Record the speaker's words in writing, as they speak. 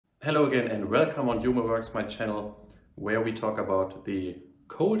Hello again and welcome on HumorWorks, my channel, where we talk about the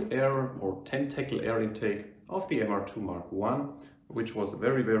cold air or tentacle air intake of the MR2 MK1, which was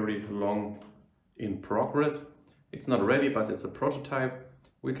very long in progress. It's not ready, but it's a prototype.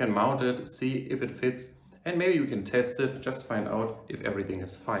 We can mount it, see if it fits, and maybe we can test it, just find out if everything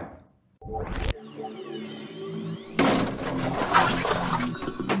is fine.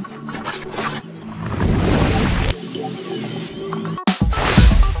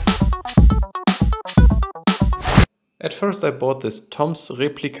 At first I bought this Tom's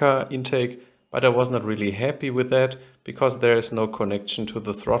Replica intake, but I was not really happy with that because there is no connection to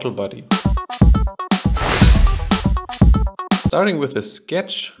the throttle body. Starting with a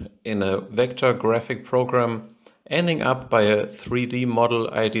sketch in a vector graphic program, ending up by a 3D model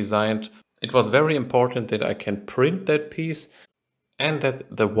I designed, it was very important that I can print that piece and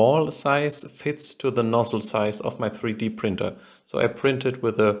that the wall size fits to the nozzle size of my 3D printer. So I printed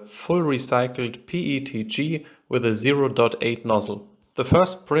with a full recycled PETG with a 0.8 nozzle. The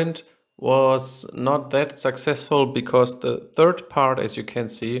first print was not that successful because the third part, as you can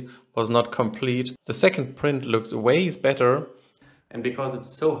see, was not complete. The second print looks way better. And because it's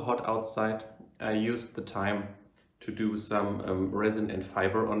so hot outside, I used the time to do some resin and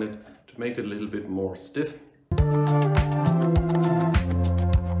fiber on it to make it a little bit more stiff.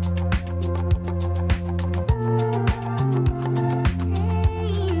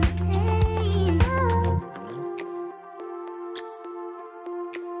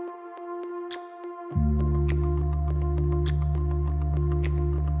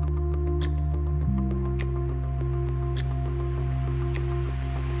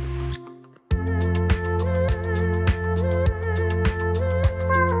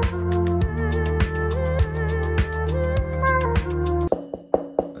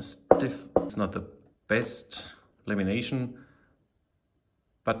 It's not the best lamination,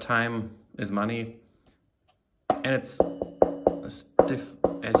 but time is money, and it's as stiff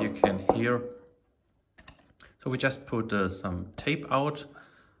as you can hear. So we just put some tape out,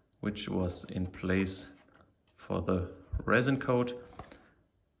 which was in place for the resin coat,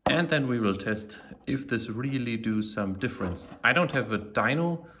 and then we will test if this really do some difference. I don't have a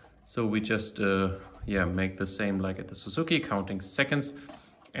dyno, so we just make the same like at the Suzuki, counting seconds,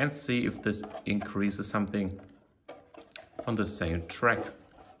 and see if this increases something on the same track.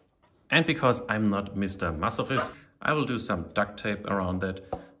 And because I'm not Mr. Masochist, I will do some duct tape around that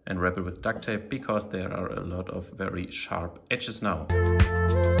and wrap it with duct tape because there are a lot of very sharp edges now.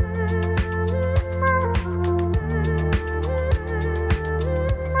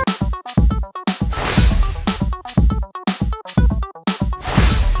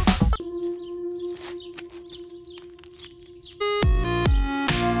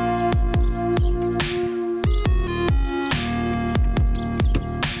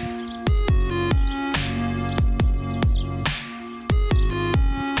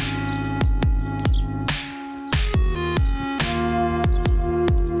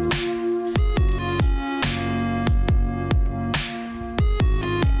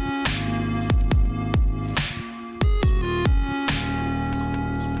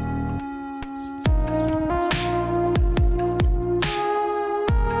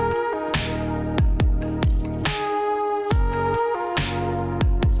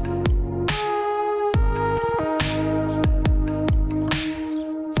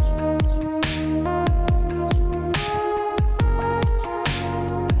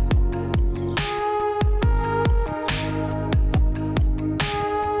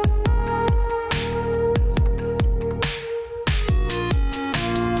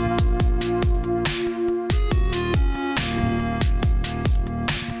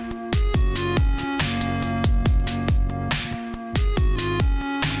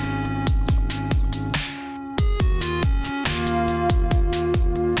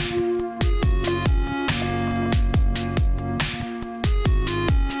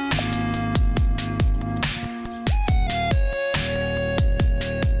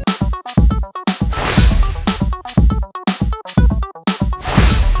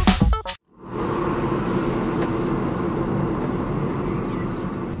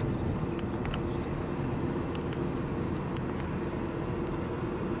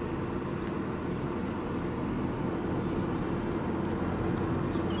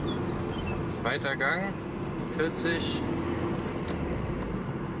 Zweiter Gang, 40,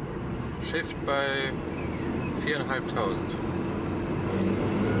 Shift bei 4.500.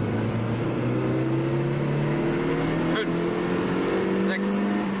 5, 6,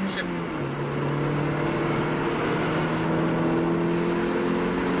 Shift.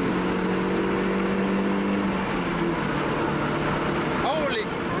 Holy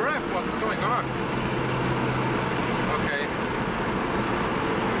crap!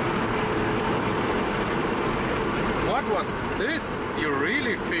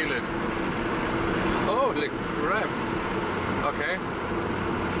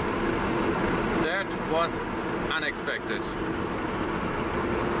 That was unexpected.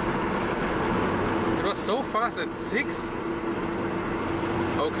 It was so fast at 6.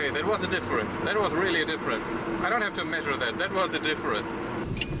 Okay, that was a difference. That was really a difference. I don't have to measure that. That was a difference.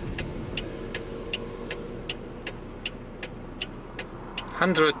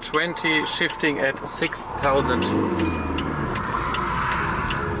 $120 shifting at 6,000.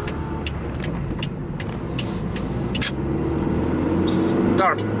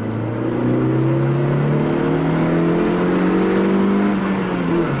 Start.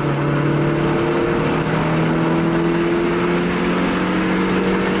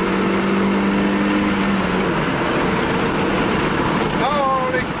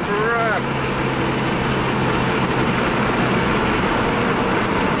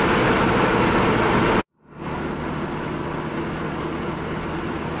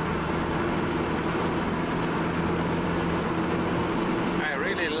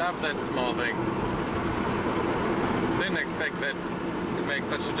 That small thing. Didn't expect that it makes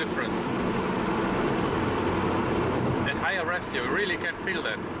such a difference. At higher revs you really can feel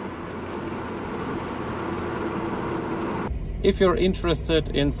that. If you're interested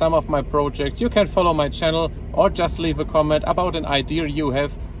in some of my projects, you can follow my channel or just leave a comment about an idea you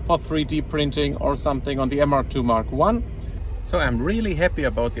have for 3D printing or something on the MR2 MK1. So I'm really happy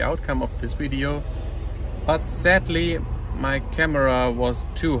about the outcome of this video, but sadly my camera was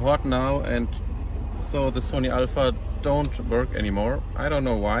too hot now, and so the Sony Alpha don't work anymore. I don't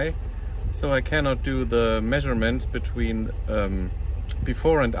know why. So I cannot do the measurement between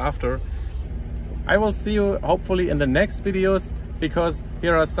before and after. I will see you hopefully in the next videos, because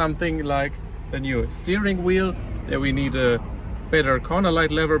here are something like the new steering wheel. There we need a better corner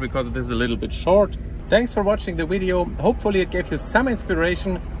light lever because this is a little bit short. Thanks for watching the video. Hopefully it gave you some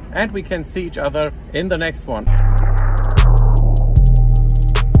inspiration, and we can see each other in the next one.